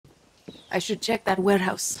I should check that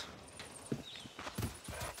warehouse.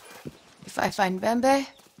 If I find Bembe,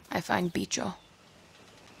 I find Bicho.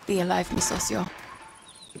 Be alive, mi socio.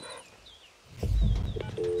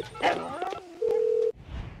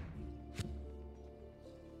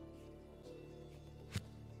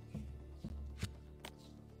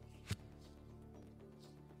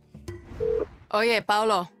 Oye,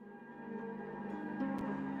 Paulo.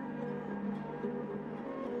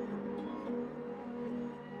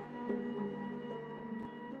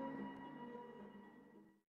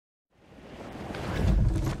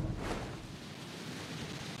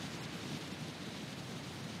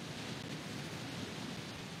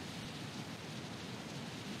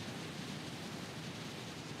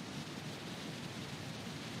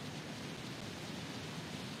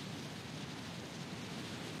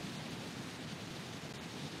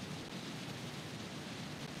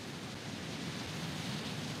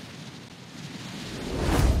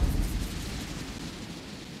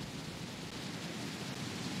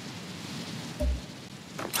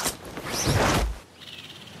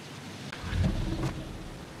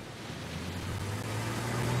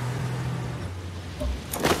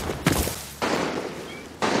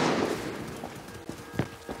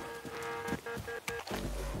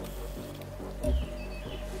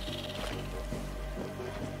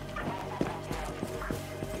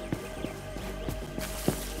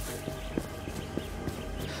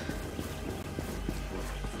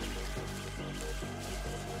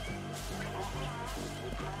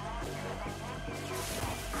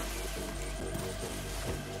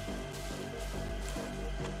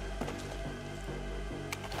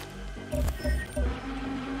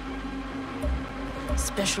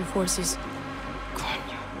 Special Forces.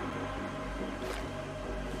 Coño.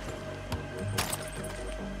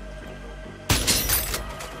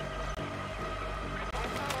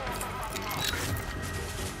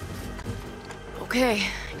 Okay,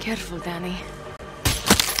 careful, Danny.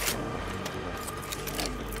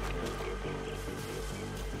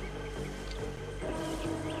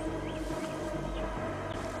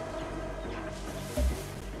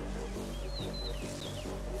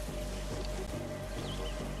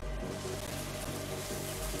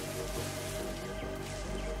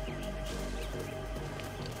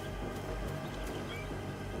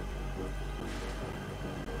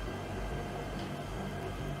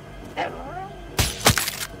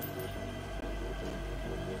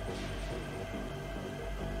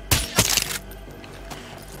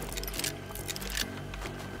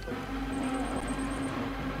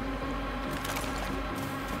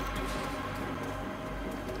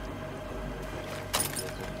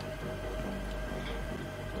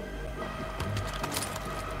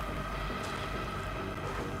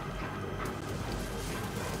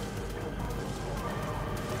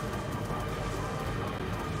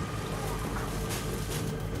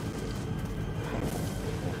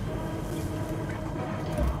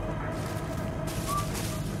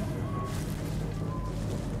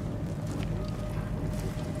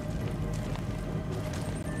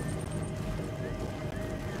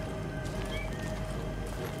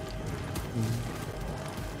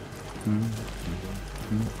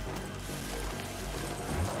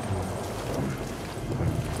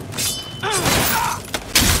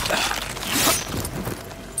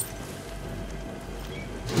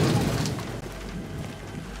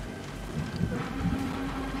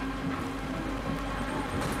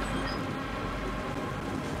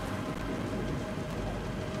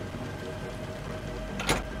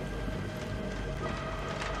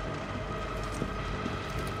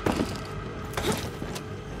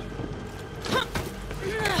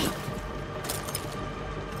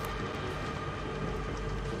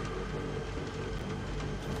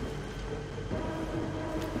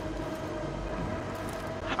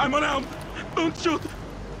 I'm unarmed! Don't shoot!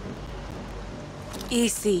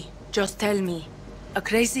 Easy. Just tell me. A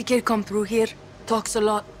crazy kid come through here, talks a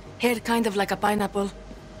lot, hair kind of like a pineapple.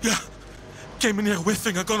 Yeah. Came in here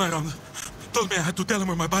whiffing a gun around. Told me I had to tell him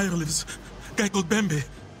where my buyer lives. Guy called Bembe.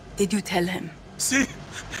 Did you tell him? See?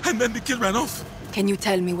 And then the kid ran off. Can you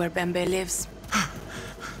tell me where Bembe lives?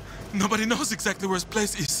 Nobody knows exactly where his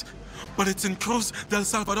place is. But it's in Cruz del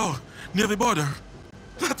Salvador, near the border.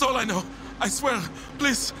 That's all I know. I swear.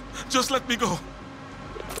 Please, just let me go.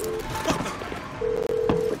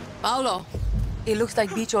 Paulo, it looks like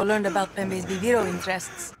Bicho learned about Bembe's Viviro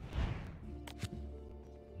interests.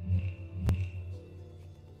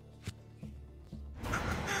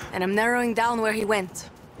 And I'm narrowing down where he went.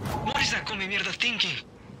 What is that come mierda thinking?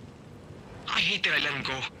 I hate that I let him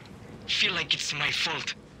go. Feel like it's my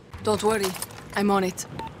fault. Don't worry, I'm on it.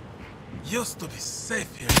 Used to be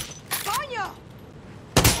safe here. Coño!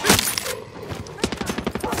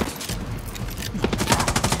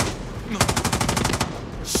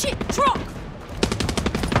 Shit! Truck!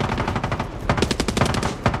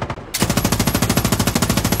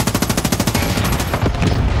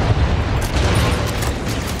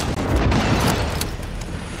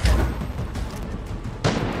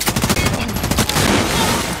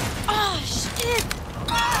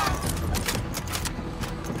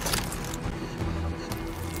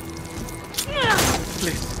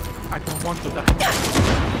 I don't want to die.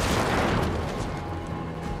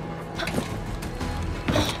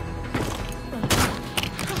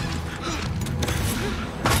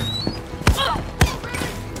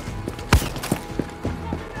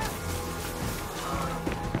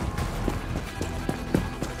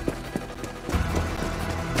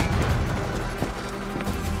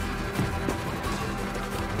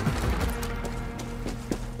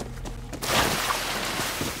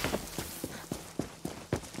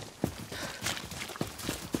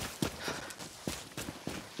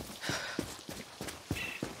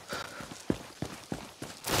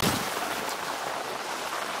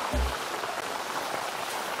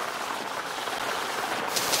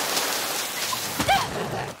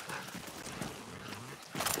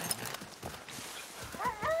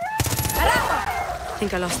 I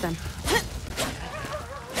think I lost them.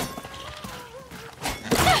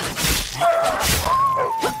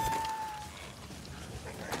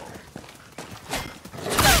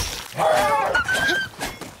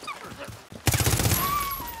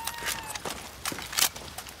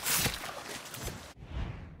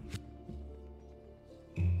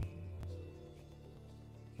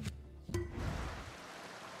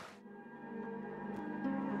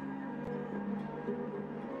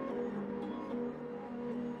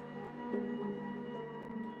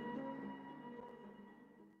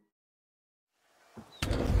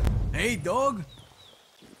 Hey, dog.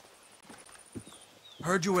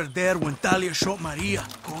 Heard you were there when Talia shot Maria.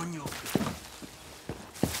 Coño.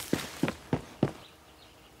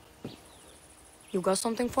 You got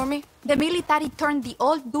something for me? The military turned the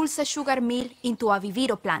old Dulce sugar mill into a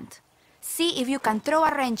viviro plant. See if you can throw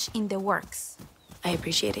a wrench in the works. I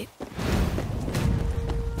appreciate it.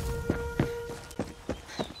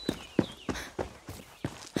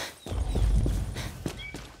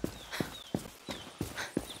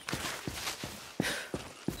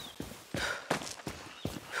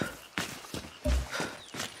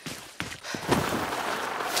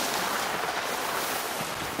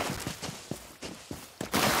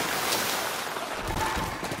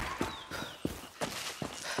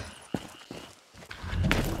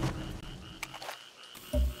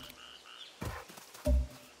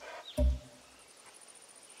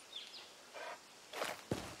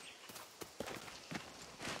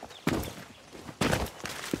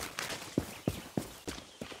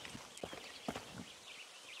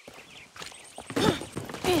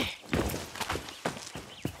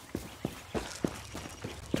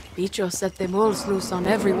 Bicho set the bulls loose on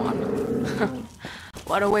everyone.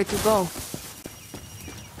 What a way to go.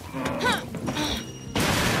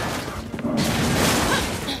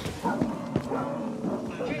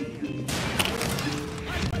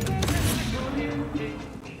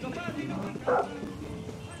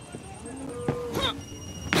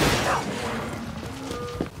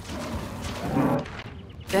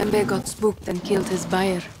 Bembe got spooked and killed his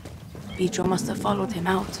buyer. Bicho must have followed him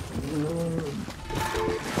out.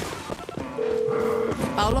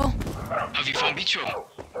 Paolo? Have you found Bicho?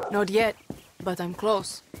 Not yet, but I'm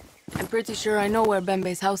close. I'm pretty sure I know where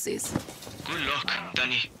Bembe's house is. Good luck,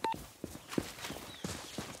 Dani.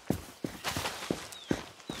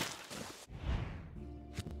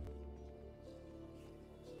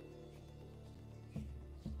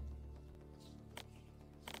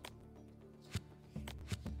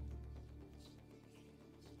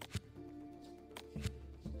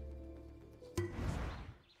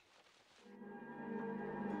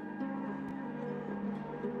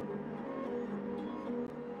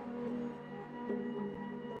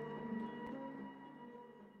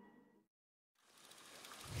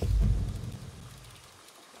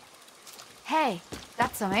 Hey,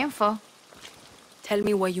 that's some info. Tell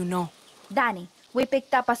me what you know. Danny, we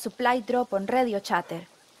picked up a supply drop on radio chatter.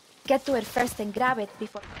 Get to it first and grab it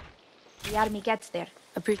before the army gets there.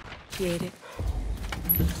 Appreciate it.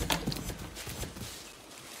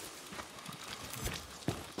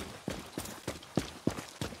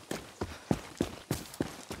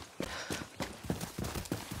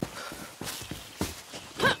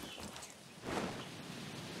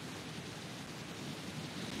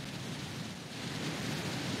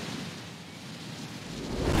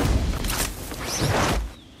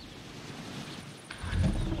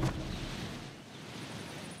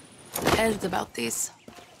 Heard about this.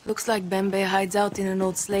 Looks like Bembe hides out in an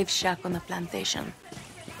old slave shack on the plantation.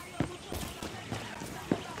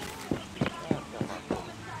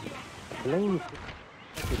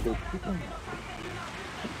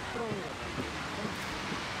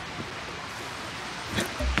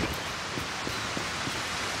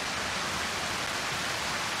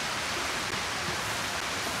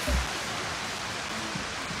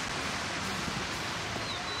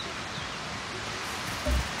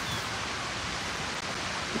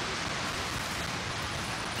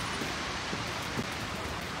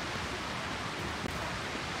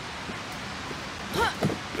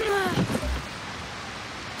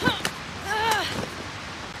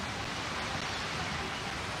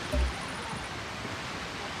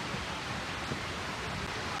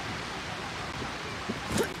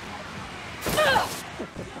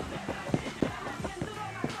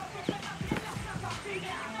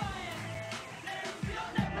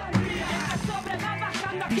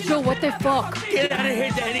 Yo, what the fuck? Get out of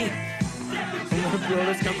here, Danny! I'm gonna blow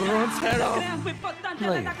this cabron's head off.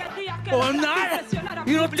 Oh, I'm not!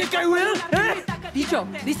 You don't think I will? Eh? Bicho,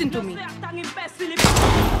 listen to me.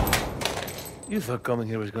 You thought coming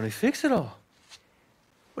here was gonna fix it all.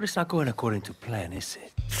 But it's not going according to plan, is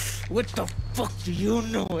it? What the fuck do you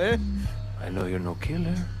know, eh? I know you're no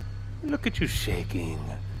killer. Look at you shaking.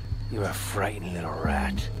 You're a frightened little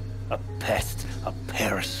rat. A pest, a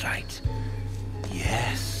parasite.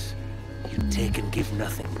 Yes, you take and give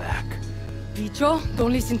nothing back. Bicho,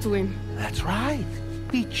 don't listen to him. That's right,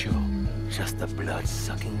 Bicho. Just a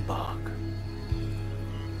blood-sucking bug.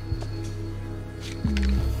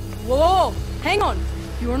 Whoa, hang on.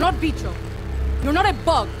 You are not Bicho. You're not a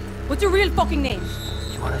bug. What's your real fucking name?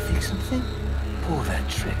 You wanna fix something? Pull that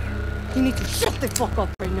trigger. You need to shut the fuck up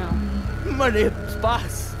right now. My name's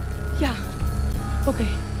Paz. Yeah. Okay.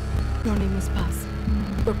 Your name is Paz.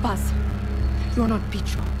 You're Paz. You're not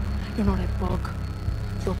Bicho. You're not a bug.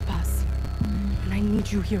 You're Paz. And I need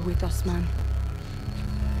you here with us, man.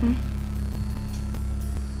 Hmm?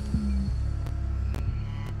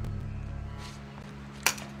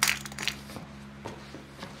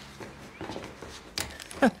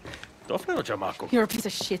 Tofero, chamaco. You're a piece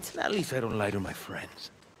of shit. At least I don't lie to my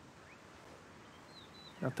friends.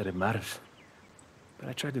 Not that it matters. But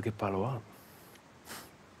I tried to get Palo out.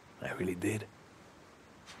 I really did.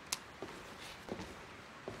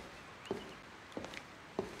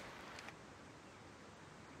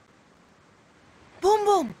 Boom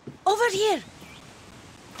boom! Over here!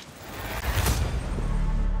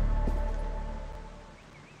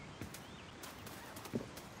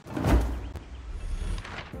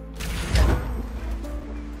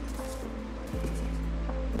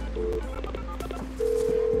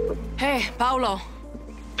 Hey, Paolo.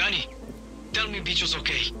 Dani, tell me Bicho's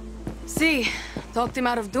okay. See, talked him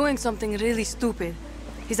out of doing something really stupid.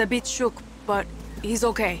 He's a bit shook, but he's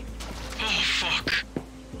okay. Oh, fuck.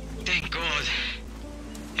 Thank God.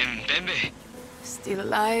 And Bembe? Still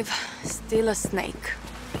alive, still a snake.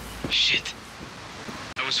 Shit.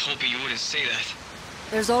 I was hoping you wouldn't say that.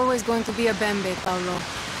 There's always going to be a Bembe, Paolo.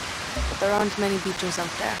 But there aren't many Bichos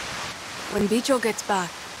out there. When Bicho gets back,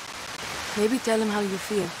 maybe tell him how you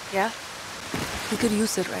feel, yeah? He could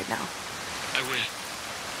use it right now. I will.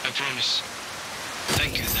 I promise.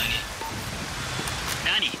 Thank you, Dani.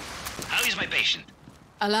 Dani, how is my patient?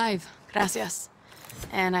 Alive, gracias.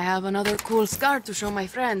 And I have another cool scar to show my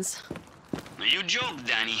friends. You joke,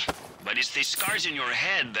 Dani, but it's the scars in your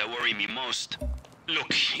head that worry me most.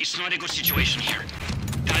 Look, it's not a good situation here.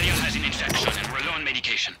 Talia has an infection and we're low on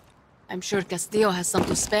medication. I'm sure Castillo has some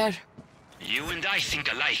to spare. You and I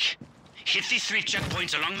think alike. Hit the 3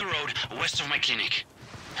 checkpoints along the road west of my clinic.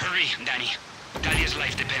 Hurry, Dani. Talia's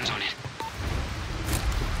life depends on it.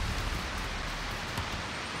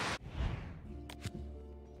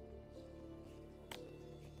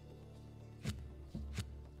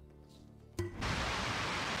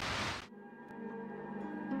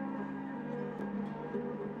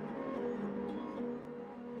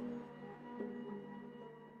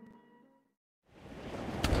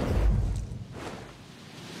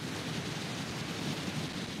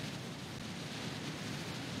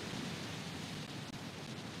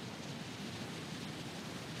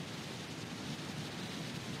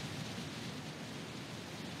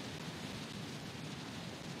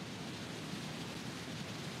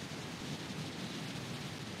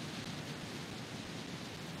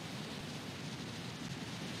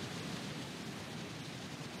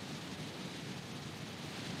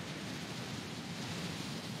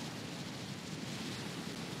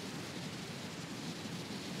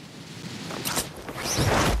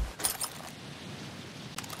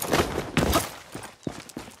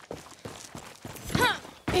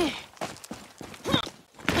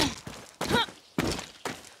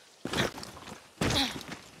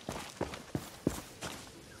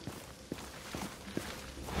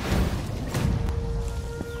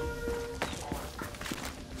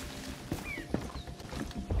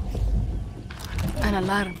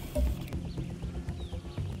 alarm.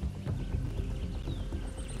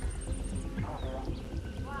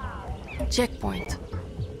 Checkpoint.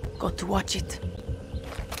 Got to watch it.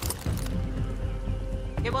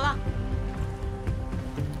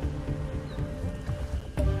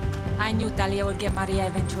 I knew Talia would get Maria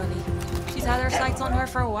eventually. She's had her sights on her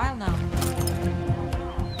for a while now.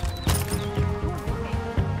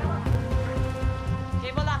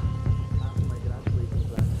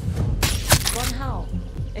 Gone how?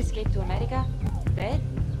 Escape to America? Dead?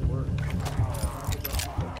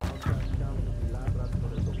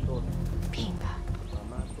 Pinga.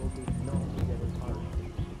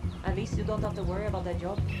 At least you don't have to worry about that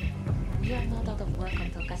job. We are not out of work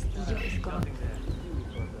until Castillo is gone.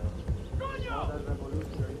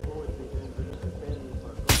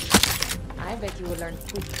 I bet you will learn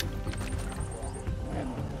quick.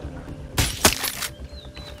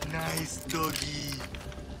 Nice doggy.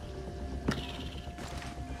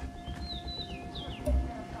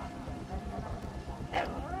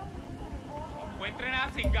 Encuentren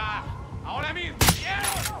a Singa. Ahora mismo.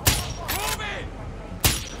 ¡Quiero! ¡Move it!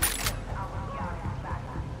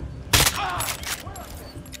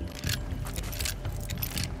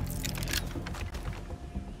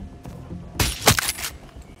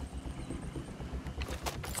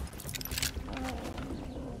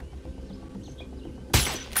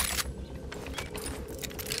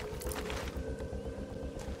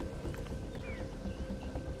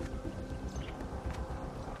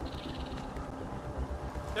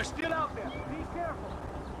 They're still out there. Be careful.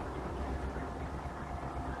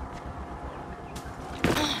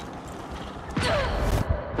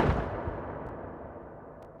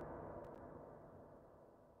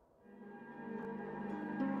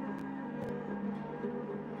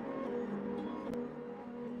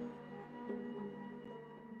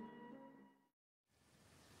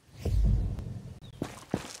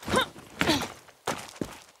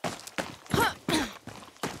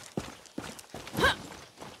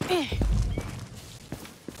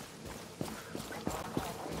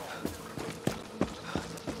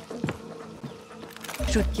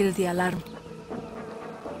 Should kill the alarm.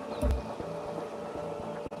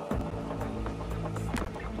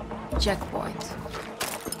 Checkpoint.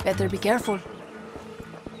 Better be careful.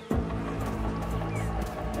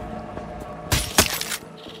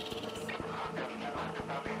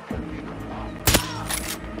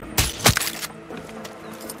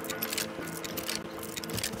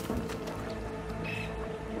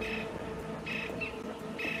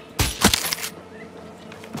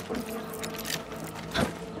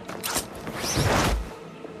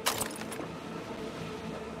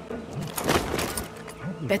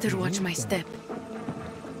 Better watch my step.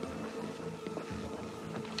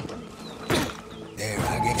 There,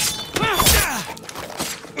 I get it.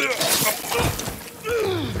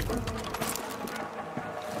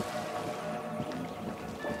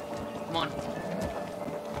 Come on.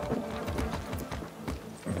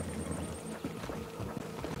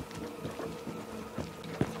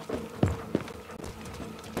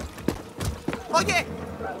 Oye!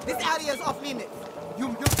 This area is off limits.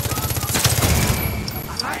 You...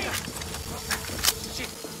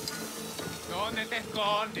 ¿Dónde te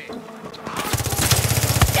escondes?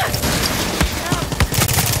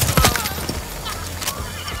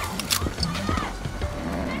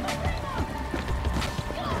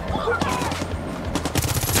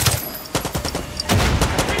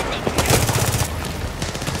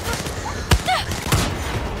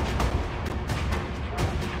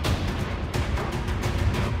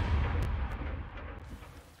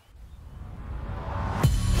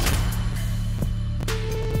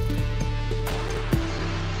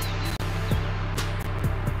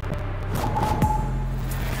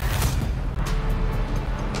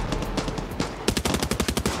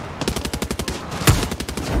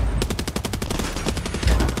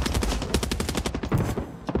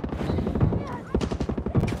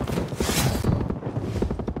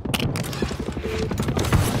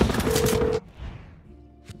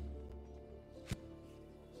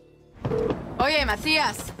 Oye,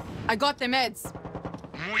 Matías, I got the meds.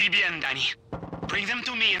 Muy bien, Dani. Bring them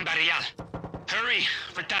to me in Barrial. Hurry,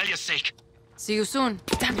 for Talia's sake. See you soon.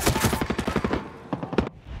 Damn it.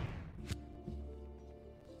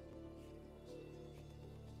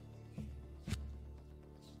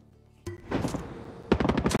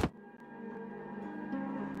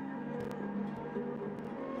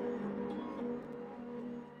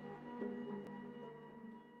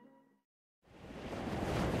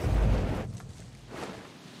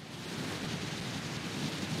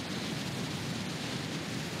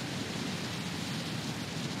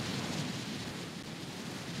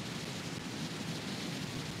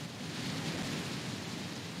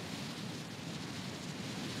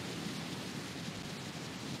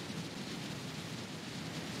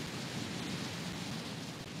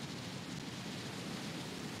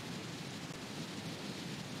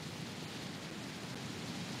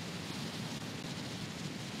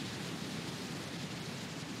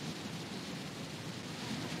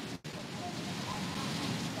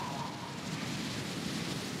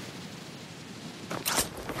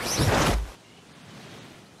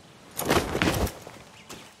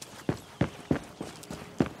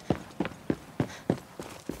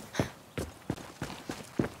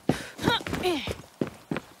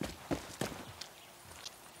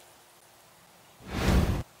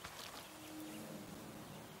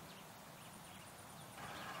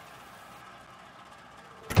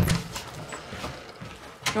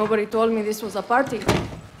 Nobody told me this was a party.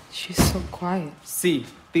 She's so quiet. See,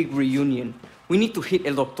 big reunion. We need to hit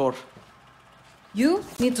El Doctor. You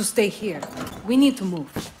need to stay here. We need to move.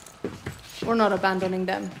 We're not abandoning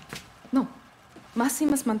them. No.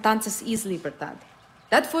 Máximas mantanzas is libertad.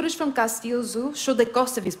 That footage from Castillo Zoo showed the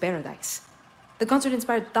cost of his paradise. The concert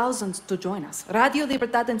inspired thousands to join us. Radio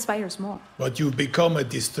Libertad inspires more. But you've become a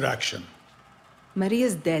distraction.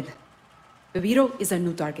 Maria's dead. Bebiro is a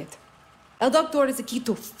new target. El Doctor is the key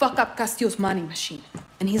to fuck up Castillo's money machine.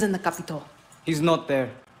 And he's in the Capitol. He's not there.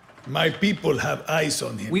 My people have eyes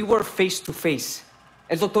on him. We were face to face.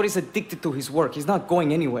 El Doctor is addicted to his work. He's not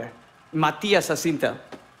going anywhere. Matias Jacinta.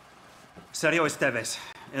 Sergio Esteves,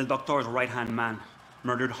 El Doctor's right-hand man,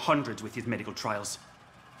 murdered hundreds with his medical trials.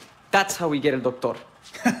 That's how we get El Doctor.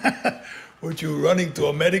 Weren't you running to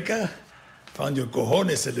America? Found your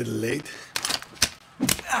cojones a little late.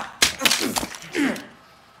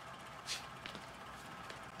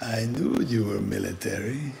 I knew you were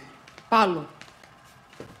military. Paulo.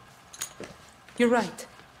 You're right.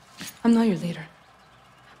 I'm not your leader.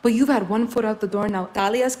 But you've had one foot out the door now.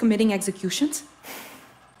 Talia's committing executions?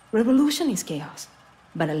 Revolution is chaos.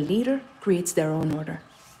 But a leader creates their own order.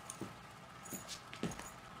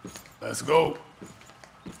 Let's go.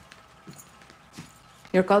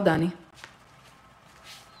 You're called Dani.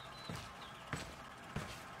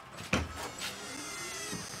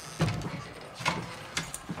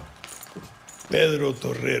 Pedro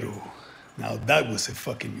Torrero. Now that was a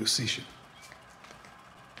fucking musician.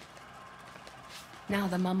 Now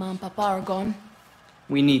that Mama and Papa are gone,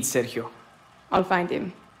 We need Sergio. I'll find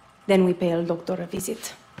him. Then we pay El Doctor a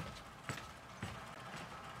visit.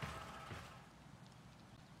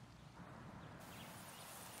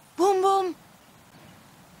 Boom, boom.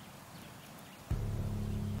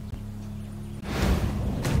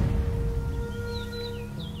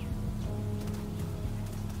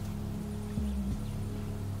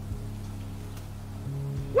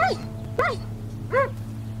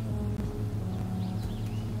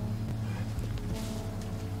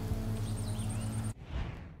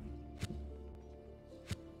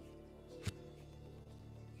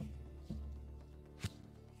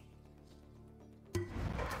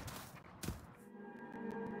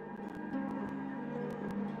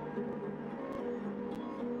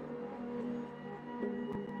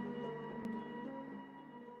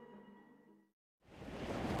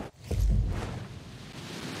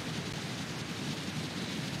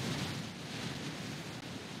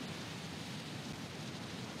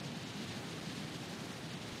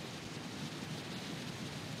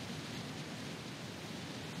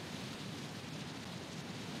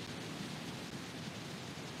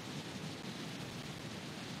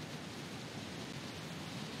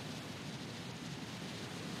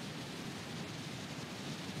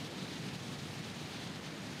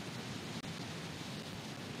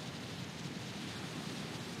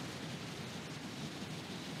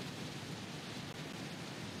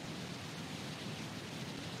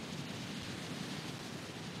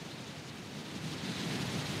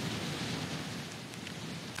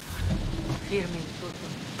 Hear me,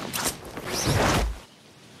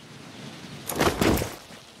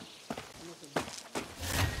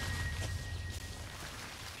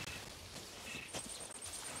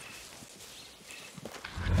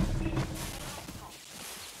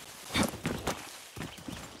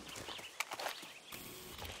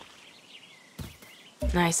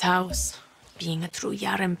 Nice house. Being a true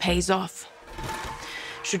Yaran pays off.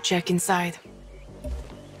 Should check inside.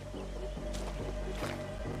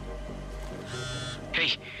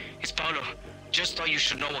 Hey, it's Paulo. Just thought you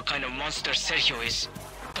should know what kind of monster Sergio is.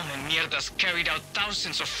 Come mierdas carried out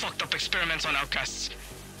thousands of fucked up experiments on outcasts.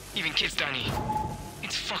 Even kids, Dani.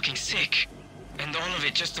 It's fucking sick. And all of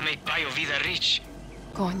it just to make Bio Vida rich.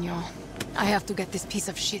 Coño. I have to get this piece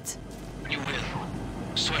of shit. You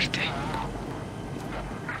will. Suerte.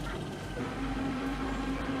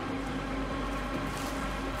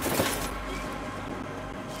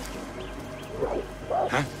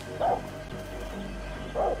 Huh?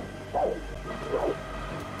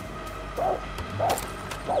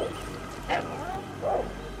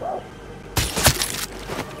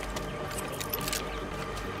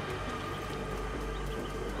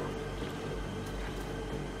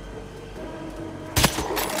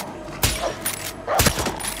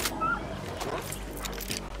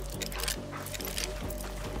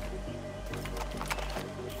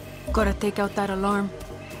 Gotta take out that alarm.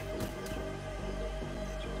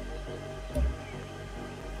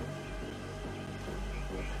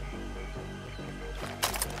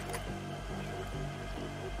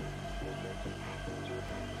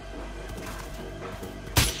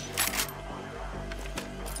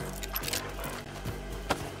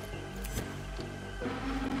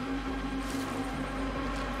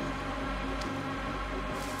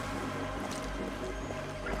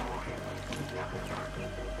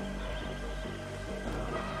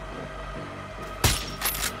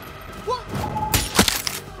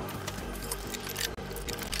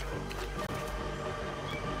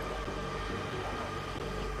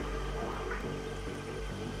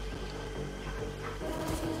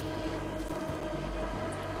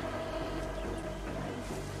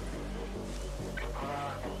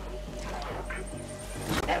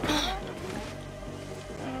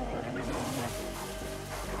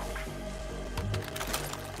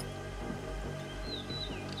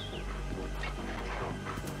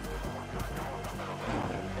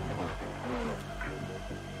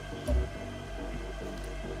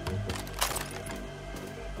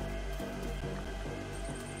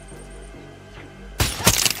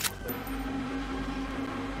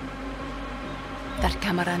 That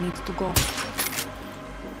camera needs to go.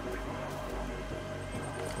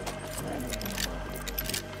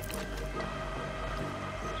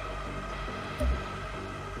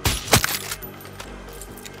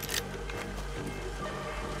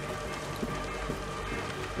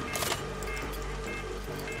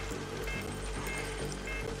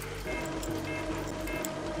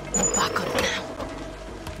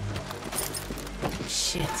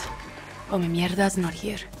 Oh, mi mierda's not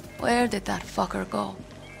here. Where did that fucker go?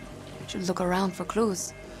 Should look around for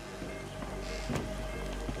clues.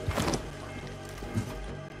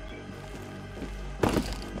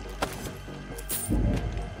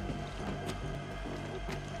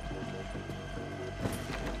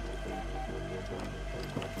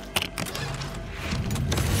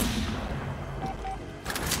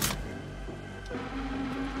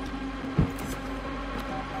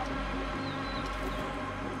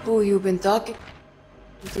 Who you been talking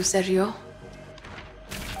to, Sergio?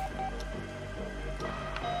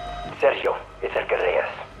 Sergio, it's El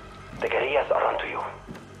Guerrillas. The guerrillas are onto you.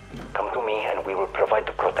 Come to me and we will provide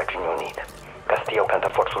the protection you need. Castillo can't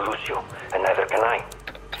afford to lose you, and neither can I.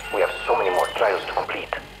 We have so many more trials to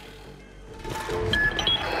complete.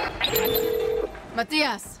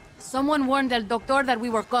 Matias, someone warned El Doctor that we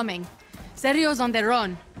were coming. Sergio's on the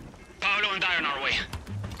run. Paolo and I are on our way.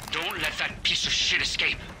 Don't let that piece of shit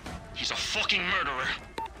escape. He's a fucking murderer.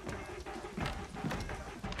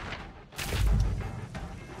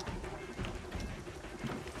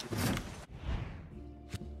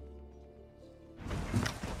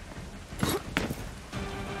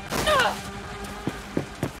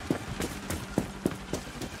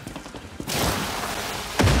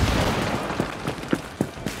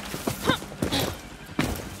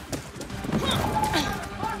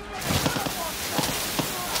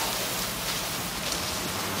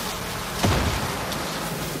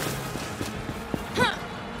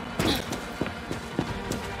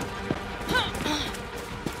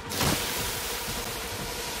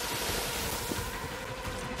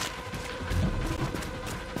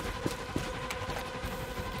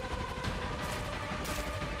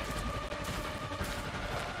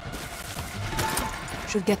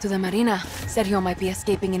 Should get to the marina. Sergio might be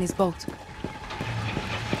escaping in his boat.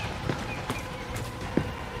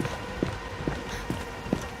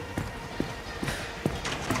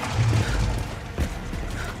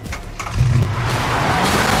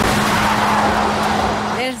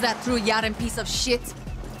 There's that true Yaran piece of shit.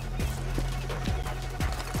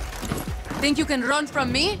 Think you can run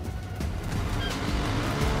from me?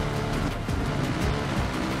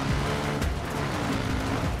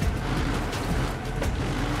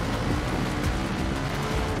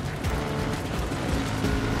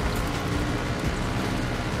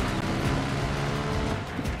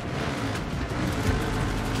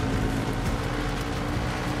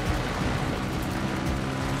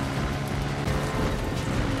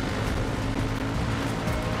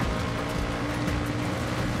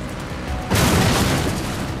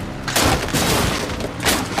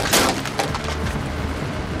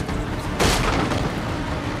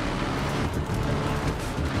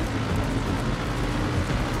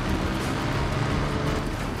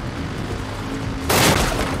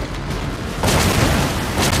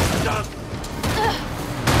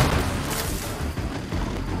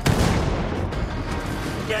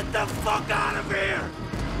 Get the fuck out of here!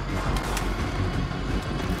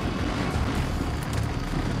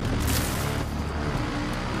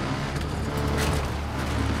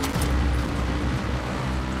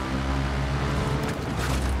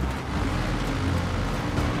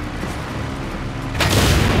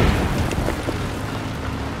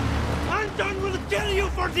 Antón will kill you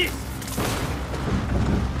for this!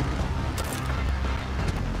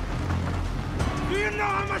 Do you know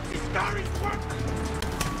how much this car is worth?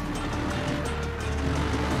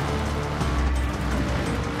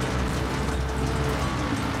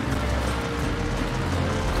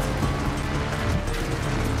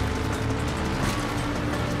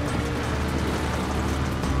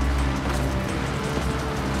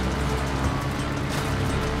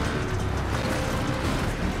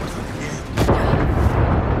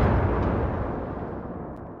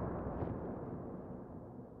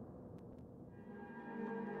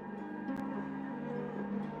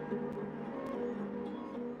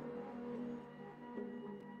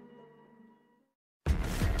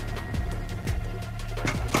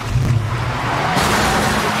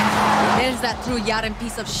 That true Yaran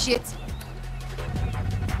piece of shit.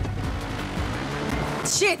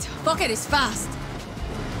 Shit! Fuck it, it's fast.